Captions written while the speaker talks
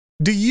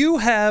Do you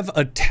have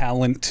a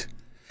talent?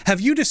 Have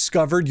you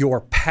discovered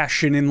your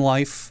passion in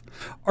life?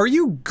 Are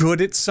you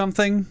good at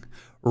something?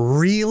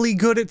 Really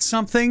good at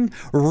something?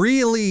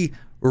 Really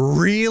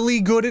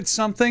good at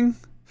something?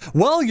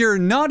 Well, you're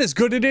not as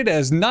good at it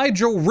as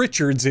Nigel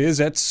Richards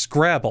is at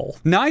Scrabble.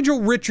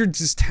 Nigel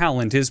Richards'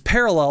 talent is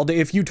paralleled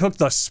if you took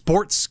the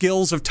sports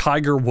skills of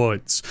Tiger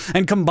Woods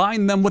and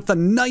combined them with the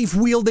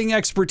knife-wielding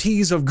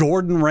expertise of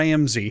Gordon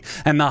Ramsay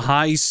and the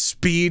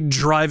high-speed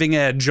driving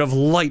edge of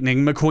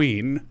Lightning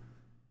McQueen.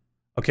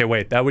 Okay,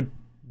 wait, that would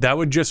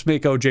just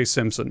make O.J.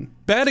 Simpson.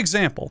 Bad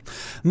example.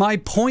 My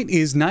point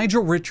is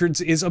Nigel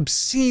Richards is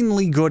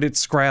obscenely good at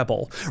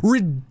Scrabble,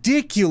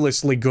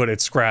 ridiculously good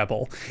at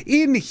Scrabble,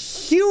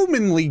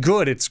 inhumanly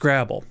good at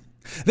Scrabble.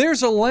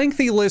 There's a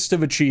lengthy list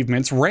of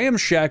achievements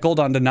ramshackled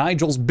onto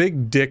Nigel's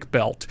big dick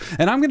belt,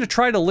 and I'm going to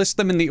try to list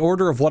them in the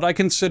order of what I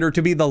consider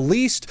to be the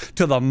least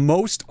to the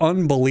most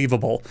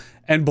unbelievable.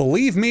 And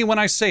believe me when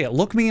I say it,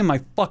 look me in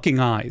my fucking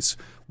eyes.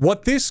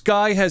 What this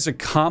guy has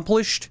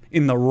accomplished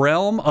in the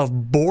realm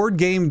of board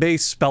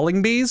game-based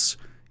spelling bees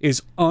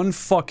is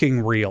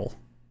unfucking real.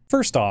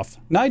 First off,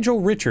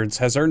 Nigel Richards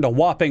has earned a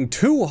whopping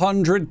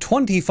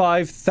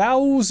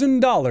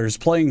 $225,000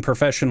 playing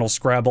professional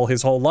Scrabble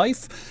his whole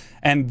life,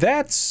 and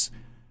that's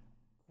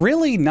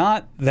really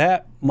not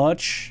that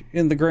much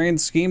in the grand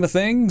scheme of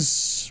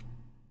things.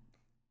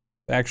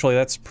 Actually,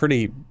 that's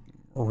pretty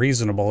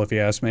reasonable if you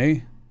ask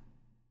me.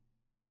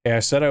 Yeah,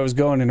 I said I was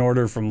going in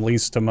order from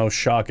least to most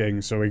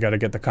shocking, so we gotta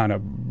get the kind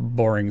of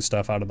boring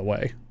stuff out of the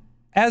way.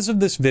 As of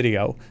this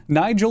video,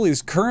 Nigel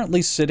is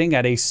currently sitting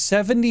at a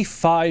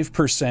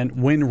 75%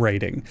 win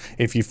rating.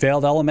 If you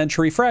failed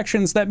elementary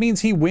fractions, that means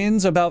he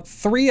wins about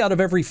 3 out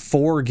of every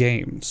 4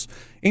 games.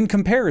 In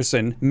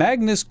comparison,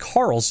 Magnus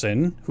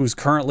Carlsen, who's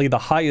currently the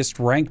highest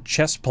ranked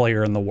chess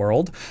player in the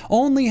world,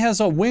 only has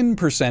a win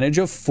percentage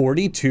of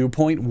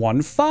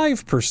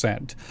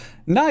 42.15%.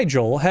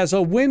 Nigel has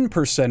a win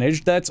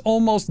percentage that's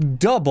almost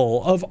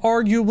double of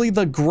arguably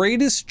the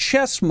greatest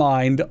chess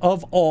mind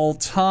of all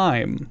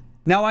time.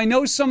 Now, I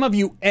know some of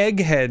you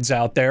eggheads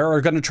out there are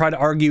going to try to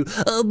argue,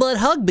 but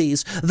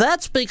Huggbees,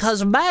 that's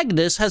because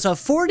Magnus has a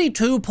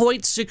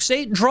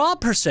 42.68 draw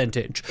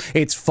percentage.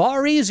 It's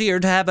far easier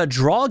to have a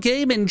draw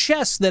game in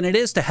chess than it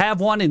is to have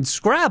one in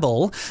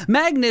Scrabble.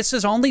 Magnus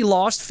has only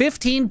lost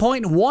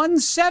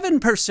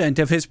 15.17%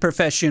 of his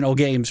professional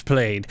games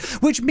played,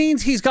 which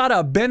means he's got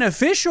a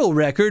beneficial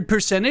record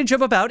percentage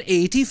of about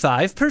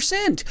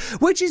 85%,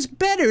 which is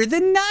better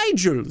than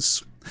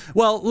Nigel's.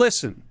 Well,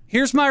 listen,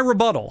 here's my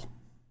rebuttal.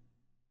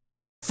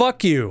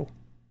 Fuck you.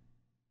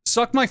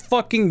 Suck my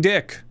fucking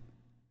dick.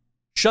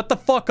 Shut the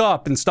fuck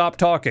up and stop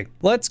talking.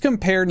 Let's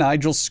compare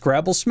Nigel's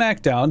Scrabble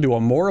Smackdown to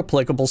a more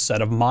applicable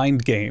set of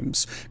mind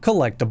games,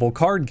 collectible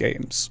card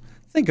games.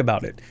 Think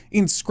about it.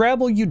 In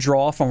Scrabble, you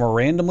draw from a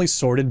randomly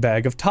sorted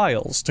bag of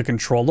tiles to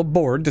control a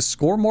board to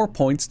score more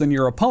points than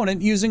your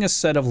opponent using a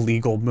set of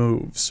legal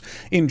moves.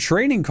 In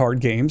trading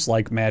card games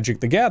like Magic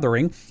the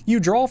Gathering,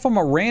 you draw from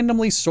a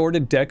randomly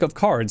sorted deck of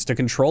cards to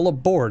control a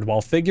board while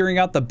figuring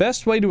out the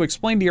best way to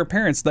explain to your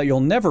parents that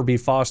you'll never be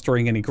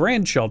fostering any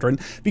grandchildren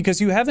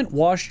because you haven't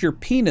washed your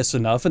penis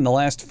enough in the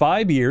last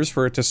 5 years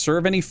for it to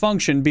serve any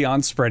function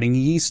beyond spreading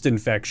yeast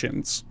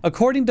infections.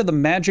 According to the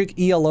Magic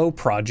ELO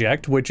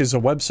Project, which is a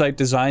website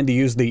designed to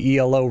use the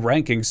ELO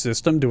ranking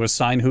system to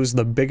assign who's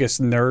the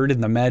biggest nerd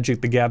in the Magic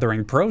the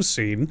Gathering pro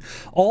scene,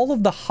 all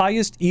of the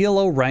highest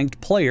ELO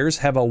ranked players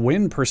have a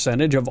win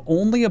percentage of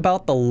only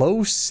about the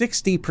low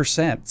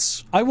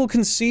 60%. I will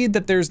concede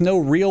that there's no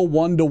real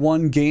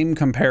one-to-one game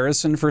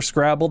comparison for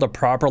Scrabble to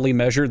properly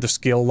measure the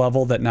skill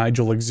level that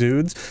Nigel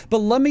exudes, but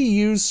let me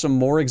use some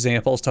more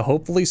examples to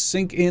hopefully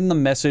sink in the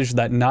message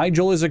that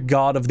Nigel is a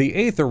god of the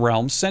Aether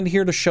Realm sent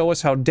here to show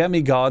us how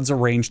demigods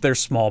arrange their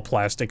small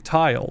plastic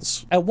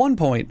tiles. At one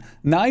point,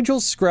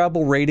 Nigel's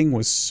Scrabble rating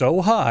was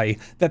so high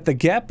that the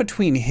gap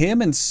between him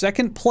and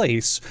second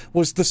place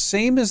was the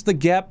same as the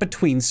gap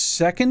between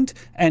second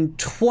and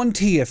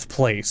 20th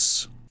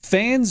place.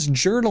 Fans,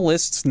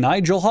 journalists,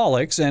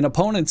 Nigel-holics, and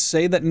opponents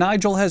say that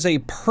Nigel has a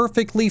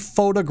perfectly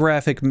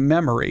photographic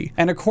memory.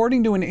 And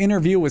according to an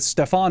interview with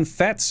Stefan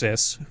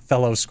Fatsis,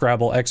 fellow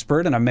Scrabble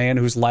expert and a man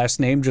whose last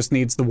name just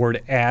needs the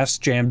word ass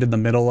jammed in the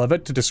middle of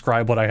it to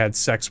describe what I had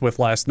sex with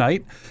last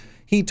night,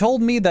 he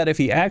told me that if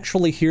he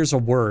actually hears a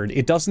word,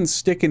 it doesn't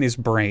stick in his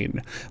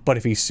brain, but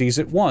if he sees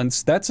it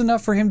once, that's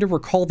enough for him to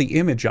recall the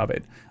image of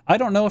it. I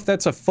don't know if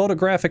that's a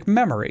photographic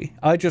memory,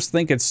 I just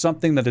think it's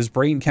something that his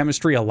brain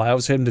chemistry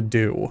allows him to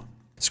do.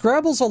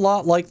 Scrabble's a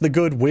lot like the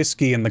good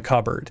whiskey in the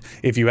cupboard.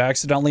 If you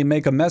accidentally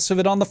make a mess of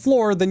it on the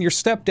floor, then your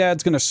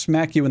stepdad's gonna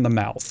smack you in the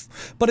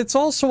mouth. But it's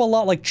also a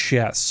lot like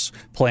chess.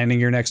 Planning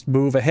your next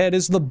move ahead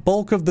is the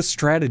bulk of the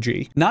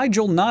strategy.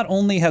 Nigel not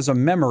only has a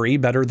memory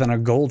better than a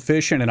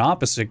goldfish in an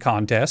opposite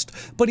contest,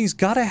 but he's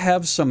gotta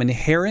have some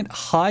inherent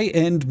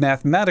high-end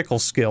mathematical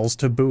skills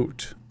to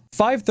boot.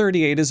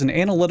 538 is an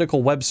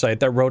analytical website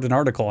that wrote an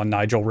article on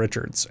Nigel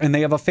Richards, and they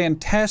have a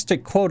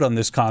fantastic quote on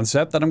this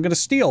concept that I'm going to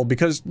steal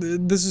because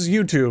this is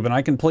YouTube and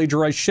I can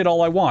plagiarize shit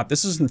all I want.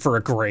 This isn't for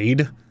a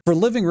grade. For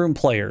living room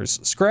players,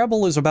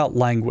 Scrabble is about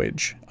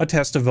language, a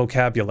test of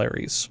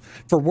vocabularies.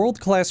 For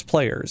world-class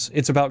players,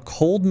 it's about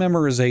cold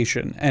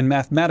memorization and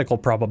mathematical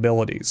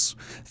probabilities.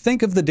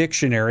 Think of the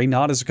dictionary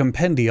not as a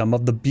compendium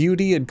of the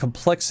beauty and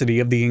complexity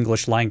of the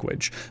English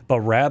language, but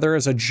rather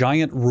as a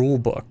giant rule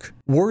book.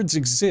 Words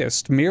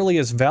exist merely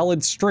as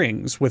valid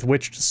strings with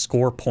which to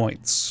score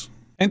points.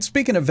 And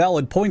speaking of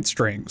valid point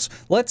strings,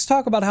 let's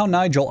talk about how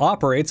Nigel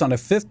operates on a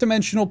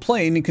fifth-dimensional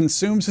plane and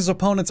consumes his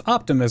opponent's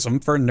optimism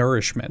for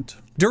nourishment.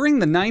 During the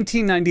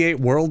 1998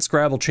 World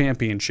Scrabble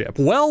Championship,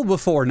 well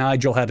before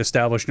Nigel had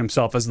established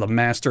himself as the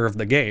master of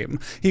the game,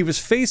 he was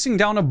facing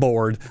down a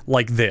board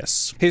like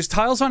this. His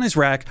tiles on his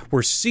rack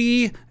were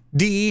C,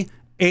 D,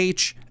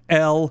 H,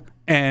 L,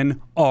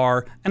 N,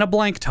 R, and a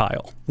blank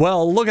tile.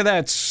 Well, look at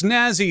that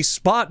snazzy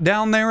spot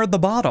down there at the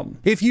bottom.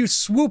 If you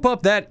swoop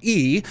up that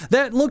E,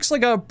 that looks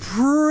like a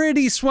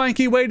pretty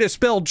swanky way to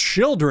spell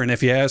children,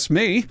 if you ask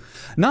me.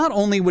 Not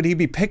only would he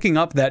be picking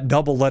up that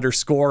double letter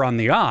score on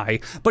the I,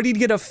 but he'd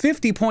get a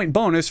 50-point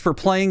bonus for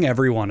playing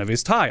every one of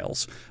his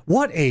tiles.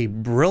 What a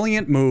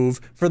brilliant move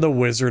for the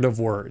Wizard of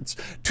Words.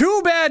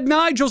 Too bad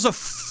Nigel's a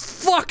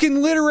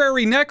fucking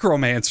literary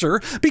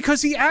necromancer,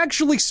 because he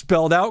actually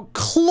spelled out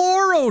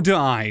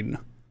chlorodyne.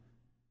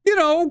 You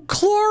know,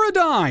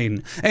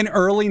 chlorodyne, an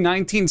early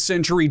 19th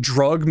century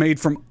drug made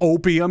from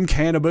opium,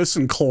 cannabis,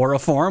 and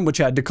chloroform, which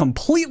had to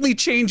completely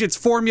change its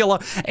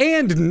formula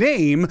and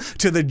name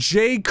to the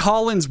J.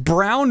 Collins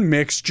Brown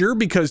mixture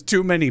because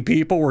too many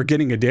people were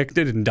getting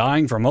addicted and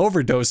dying from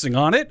overdosing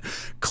on it.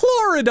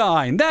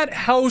 Chlorodyne, that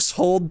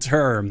household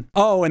term.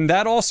 Oh, and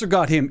that also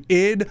got him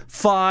id,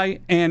 phi,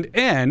 and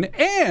n,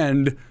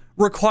 and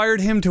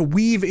required him to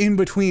weave in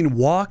between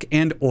walk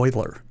and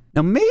Euler.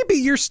 Now, maybe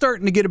you're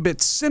starting to get a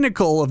bit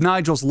cynical of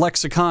Nigel's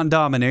lexicon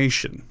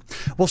domination.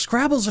 Well,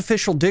 Scrabble's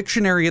official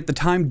dictionary at the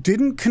time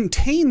didn't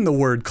contain the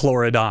word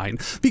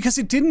chlorodyne, because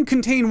it didn't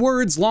contain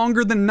words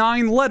longer than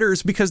 9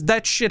 letters, because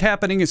that shit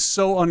happening is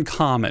so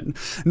uncommon.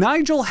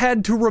 Nigel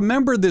had to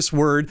remember this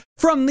word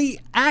from the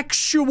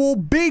actual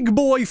big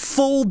boy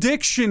full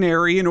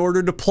dictionary in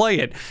order to play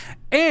it.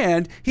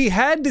 And he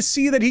had to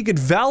see that he could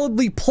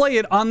validly play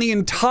it on the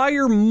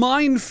entire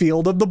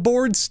minefield of the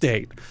board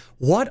state.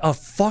 What a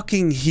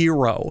fucking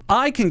hero.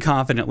 I can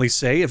confidently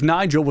say if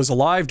Nigel was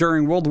alive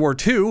during World War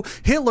II,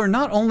 Hitler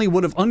not only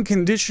would have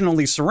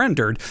unconditionally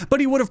surrendered, but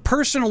he would have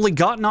personally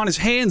gotten on his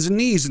hands and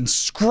knees and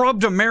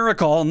scrubbed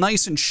America all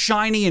nice and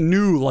shiny and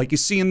new like you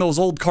see in those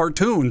old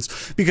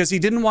cartoons, because he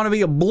didn't want to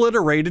be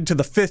obliterated to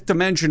the 5th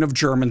dimension of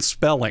German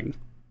spelling.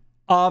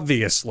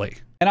 Obviously.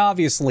 And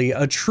obviously,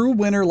 a true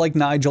winner like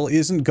Nigel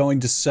isn't going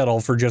to settle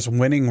for just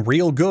winning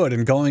real good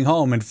and going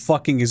home and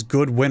fucking his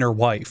good winner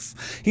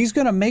wife. He's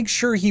gonna make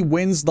sure he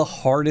wins the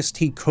hardest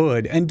he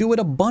could and do it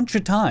a bunch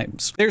of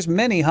times. There's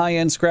many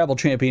high-end Scrabble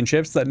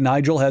championships that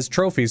Nigel has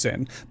trophies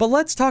in, but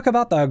let's talk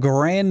about the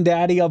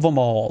granddaddy of them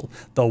all,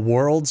 the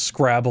World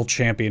Scrabble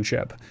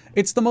Championship.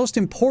 It's the most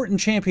important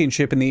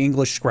championship in the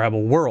English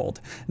Scrabble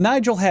world.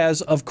 Nigel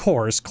has, of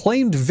course,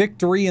 claimed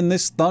victory in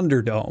this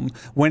Thunderdome,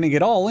 winning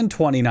it all in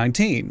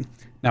 2019.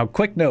 Now,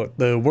 quick note,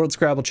 the World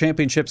Scrabble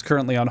Championship's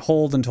currently on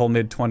hold until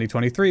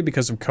mid-2023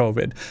 because of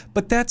COVID,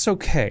 but that's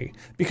okay,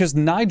 because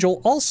Nigel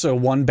also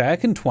won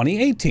back in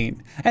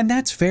 2018, and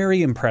that's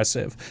very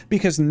impressive,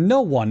 because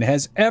no one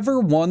has ever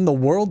won the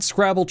World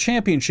Scrabble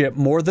Championship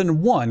more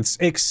than once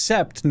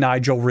except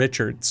Nigel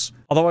Richards.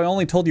 Although I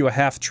only told you a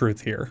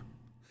half-truth here.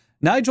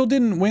 Nigel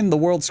didn't win the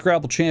World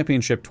Scrabble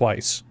Championship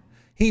twice.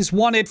 He's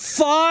won it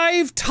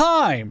 5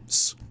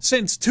 times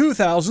since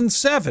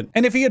 2007.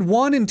 And if he had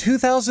won in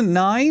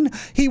 2009,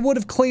 he would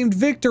have claimed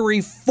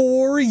victory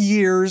 4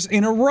 years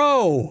in a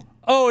row.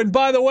 Oh, and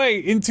by the way,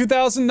 in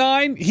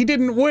 2009, he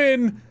didn't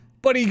win,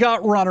 but he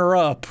got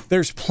runner-up.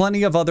 There's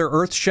plenty of other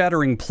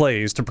earth-shattering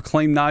plays to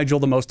proclaim Nigel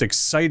the most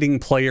exciting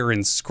player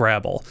in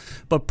Scrabble.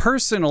 But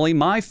personally,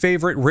 my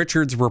favorite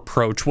Richards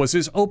reproach was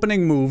his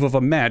opening move of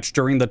a match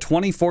during the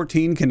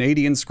 2014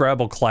 Canadian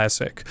Scrabble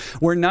Classic,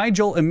 where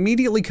Nigel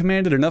immediately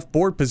commanded enough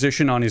board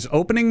position on his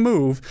opening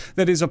move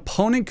that his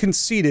opponent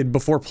conceded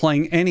before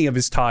playing any of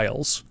his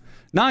tiles.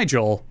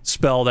 Nigel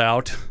spelled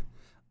out,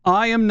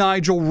 "I am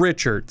Nigel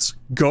Richards.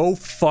 Go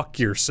fuck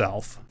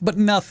yourself." But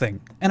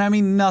nothing, and I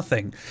mean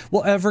nothing,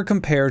 will ever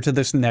compare to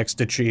this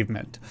next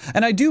achievement.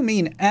 And I do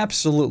mean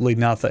absolutely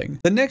nothing.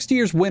 The next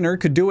year's winner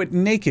could do it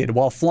naked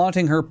while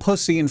flaunting her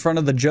pussy in front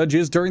of the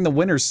judges during the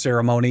winner's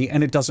ceremony,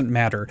 and it doesn't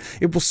matter.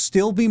 It will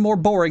still be more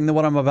boring than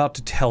what I'm about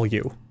to tell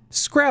you.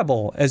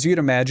 Scrabble, as you'd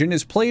imagine,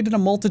 is played in a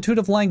multitude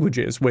of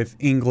languages, with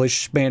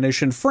English,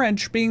 Spanish, and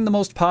French being the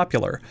most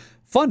popular.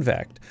 Fun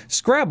fact,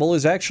 Scrabble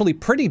is actually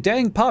pretty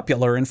dang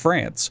popular in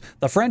France.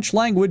 The French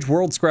language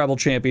World Scrabble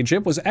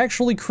Championship was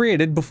actually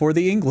created before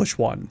the English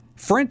one.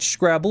 French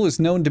Scrabble is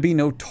known to be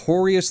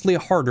notoriously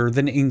harder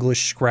than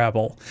English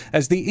Scrabble,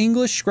 as the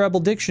English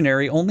Scrabble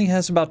dictionary only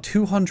has about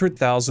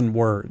 200,000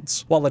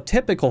 words, while a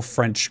typical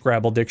French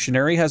Scrabble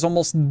dictionary has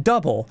almost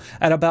double,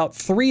 at about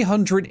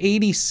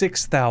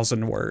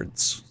 386,000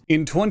 words.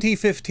 In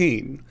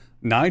 2015,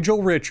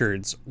 Nigel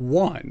Richards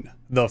won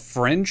the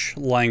French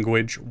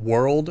Language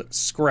World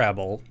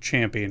Scrabble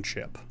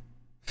Championship.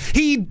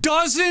 He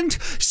doesn't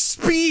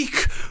speak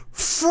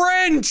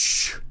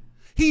French!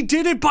 He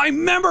did it by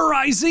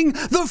memorizing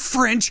the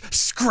French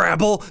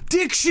Scrabble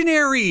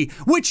dictionary,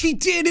 which he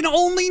did in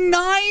only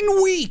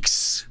 9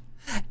 weeks.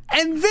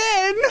 And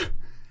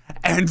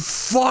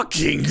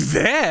fucking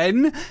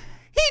then,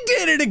 he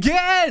did it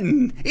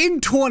again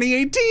in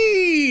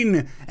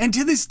 2018. And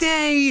to this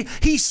day,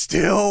 he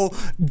still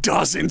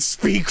doesn't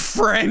speak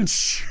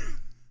French.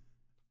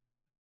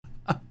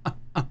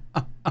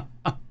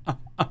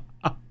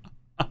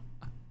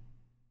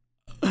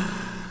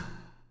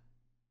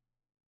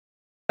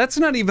 That's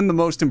not even the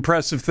most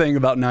impressive thing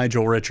about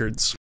Nigel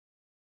Richards.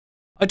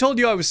 I told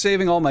you I was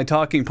saving all my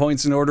talking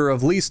points in order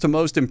of least to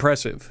most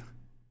impressive.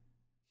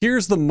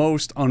 Here's the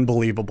most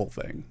unbelievable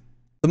thing.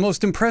 The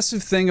most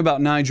impressive thing about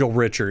Nigel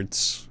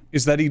Richards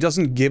is that he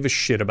doesn't give a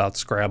shit about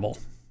Scrabble.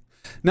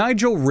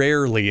 Nigel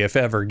rarely, if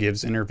ever,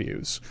 gives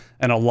interviews,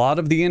 and a lot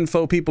of the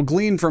info people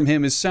glean from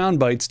him is sound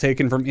bites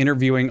taken from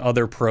interviewing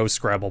other pro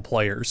Scrabble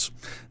players.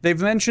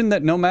 They've mentioned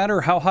that no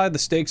matter how high the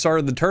stakes are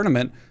of the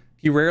tournament,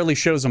 he rarely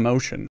shows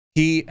emotion.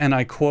 He, and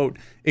I quote,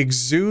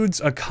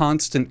 exudes a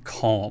constant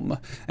calm,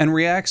 and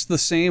reacts the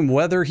same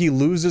whether he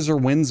loses or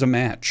wins a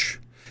match.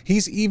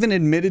 He's even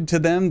admitted to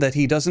them that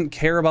he doesn't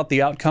care about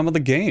the outcome of the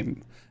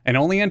game, and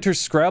only enters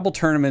Scrabble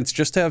tournaments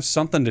just to have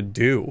something to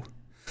do.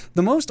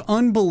 The most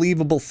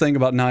unbelievable thing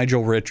about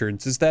Nigel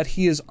Richards is that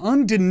he is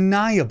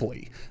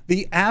undeniably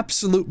the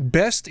absolute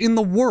best in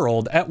the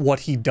world at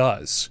what he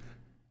does.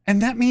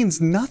 And that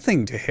means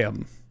nothing to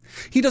him.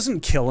 He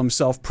doesn't kill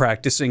himself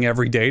practicing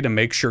every day to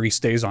make sure he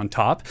stays on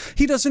top.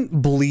 He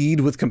doesn't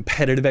bleed with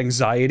competitive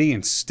anxiety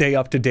and stay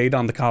up to date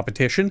on the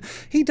competition.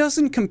 He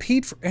doesn't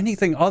compete for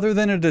anything other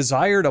than a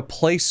desire to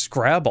play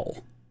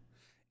Scrabble.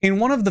 In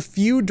one of the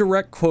few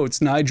direct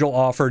quotes Nigel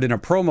offered in a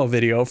promo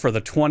video for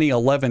the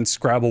 2011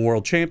 Scrabble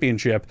World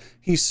Championship,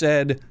 he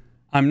said,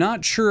 "I'm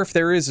not sure if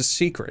there is a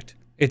secret.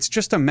 It's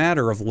just a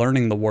matter of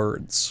learning the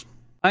words."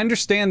 I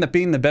understand that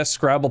being the best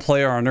Scrabble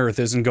player on Earth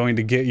isn't going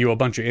to get you a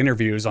bunch of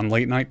interviews on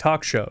late-night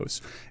talk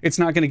shows. It's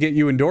not going to get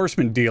you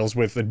endorsement deals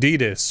with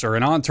Adidas or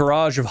an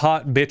entourage of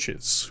hot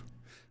bitches.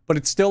 But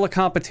it's still a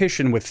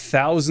competition with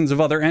thousands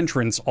of other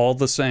entrants all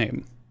the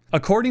same.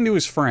 According to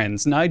his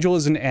friends, Nigel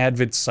is an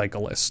avid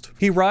cyclist.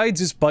 He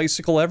rides his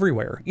bicycle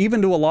everywhere,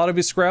 even to a lot of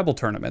his Scrabble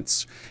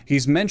tournaments.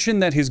 He's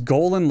mentioned that his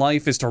goal in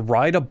life is to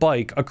ride a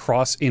bike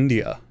across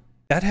India.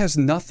 That has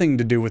nothing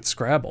to do with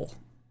Scrabble.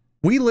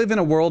 We live in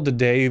a world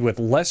today with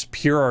less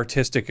pure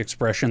artistic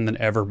expression than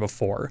ever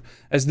before.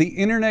 As the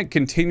internet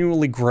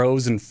continually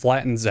grows and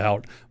flattens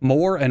out,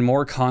 more and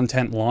more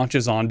content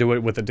launches onto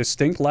it with a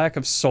distinct lack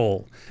of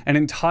soul, and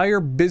entire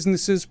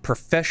businesses,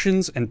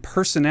 professions, and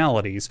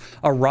personalities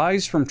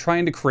arise from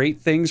trying to create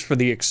things for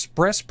the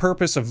express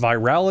purpose of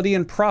virality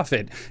and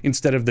profit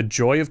instead of the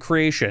joy of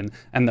creation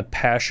and the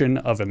passion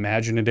of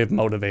imaginative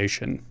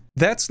motivation.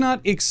 That's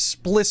not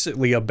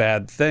explicitly a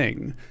bad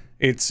thing.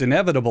 It's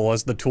inevitable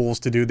as the tools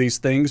to do these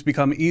things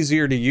become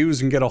easier to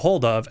use and get a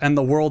hold of, and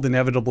the world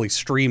inevitably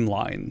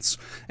streamlines.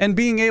 And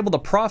being able to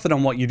profit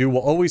on what you do will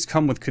always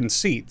come with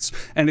conceits,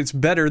 and it's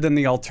better than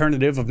the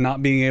alternative of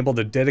not being able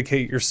to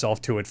dedicate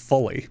yourself to it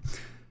fully.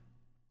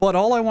 But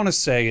all I want to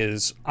say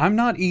is, I'm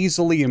not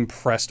easily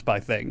impressed by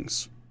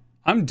things.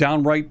 I'm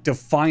downright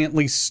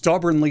defiantly,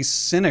 stubbornly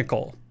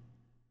cynical.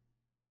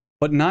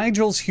 But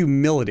Nigel's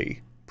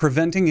humility,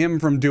 preventing him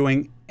from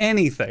doing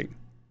anything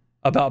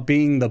about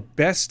being the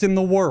best in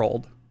the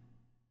world,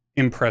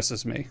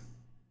 impresses me.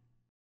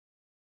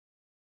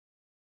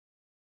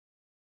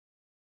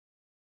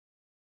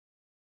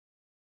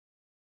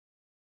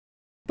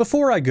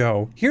 Before I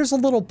go, here's a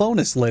little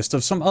bonus list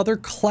of some other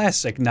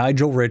classic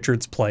Nigel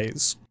Richards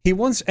plays. He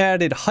once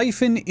added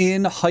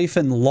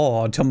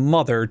 -in-law to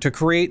mother to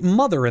create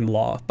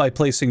mother-in-law by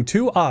placing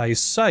 2 I's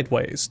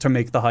sideways to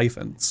make the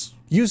hyphens.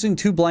 Using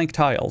 2 blank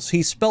tiles,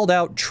 he spelled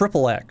out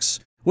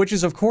XXX, which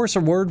is of course a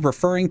word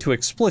referring to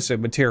explicit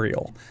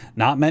material.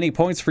 Not many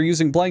points for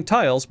using blank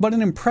tiles, but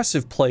an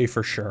impressive play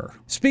for sure.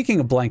 Speaking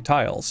of blank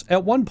tiles,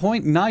 at one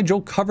point Nigel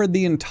covered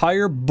the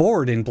entire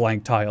board in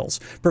blank tiles,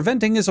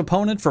 preventing his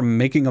opponent from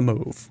making a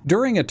move.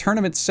 During a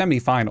tournament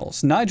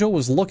semifinals, Nigel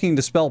was looking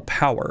to spell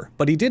power,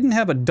 but he didn't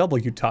have a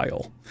W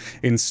tile.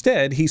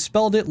 Instead, he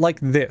spelled it like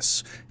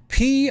this,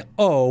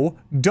 P-O-W-E-R.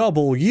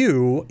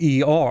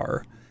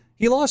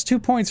 He lost 2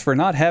 points for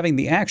not having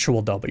the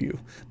actual W,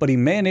 but he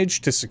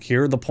managed to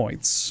secure the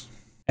points.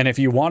 And if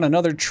you want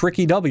another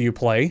tricky W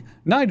play,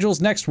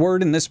 Nigel's next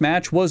word in this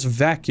match was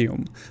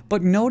vacuum,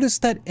 but notice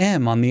that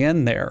M on the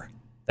end there.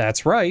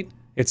 That's right,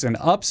 it's an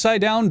upside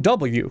down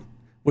W,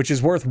 which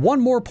is worth 1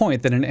 more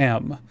point than an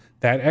M.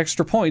 That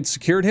extra point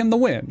secured him the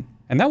win,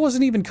 and that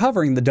wasn't even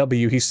covering the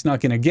W he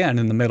snuck in again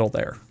in the middle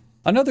there.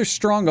 Another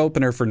strong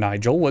opener for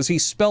Nigel was he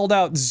spelled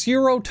out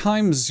 0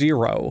 times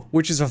 0,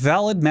 which is a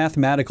valid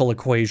mathematical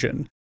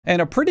equation.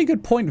 and a pretty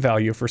good point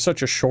value for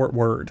such a short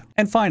word.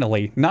 And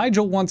finally,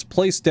 Nigel once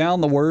placed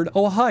down the word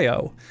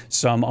Ohio.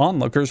 Some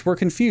onlookers were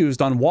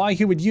confused on why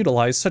he would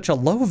utilize such a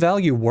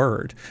low-value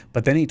word,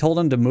 but then he told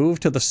him to move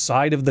to the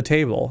side of the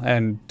table,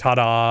 and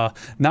ta-da!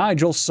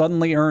 Nigel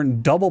suddenly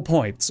earned double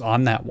points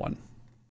on that one.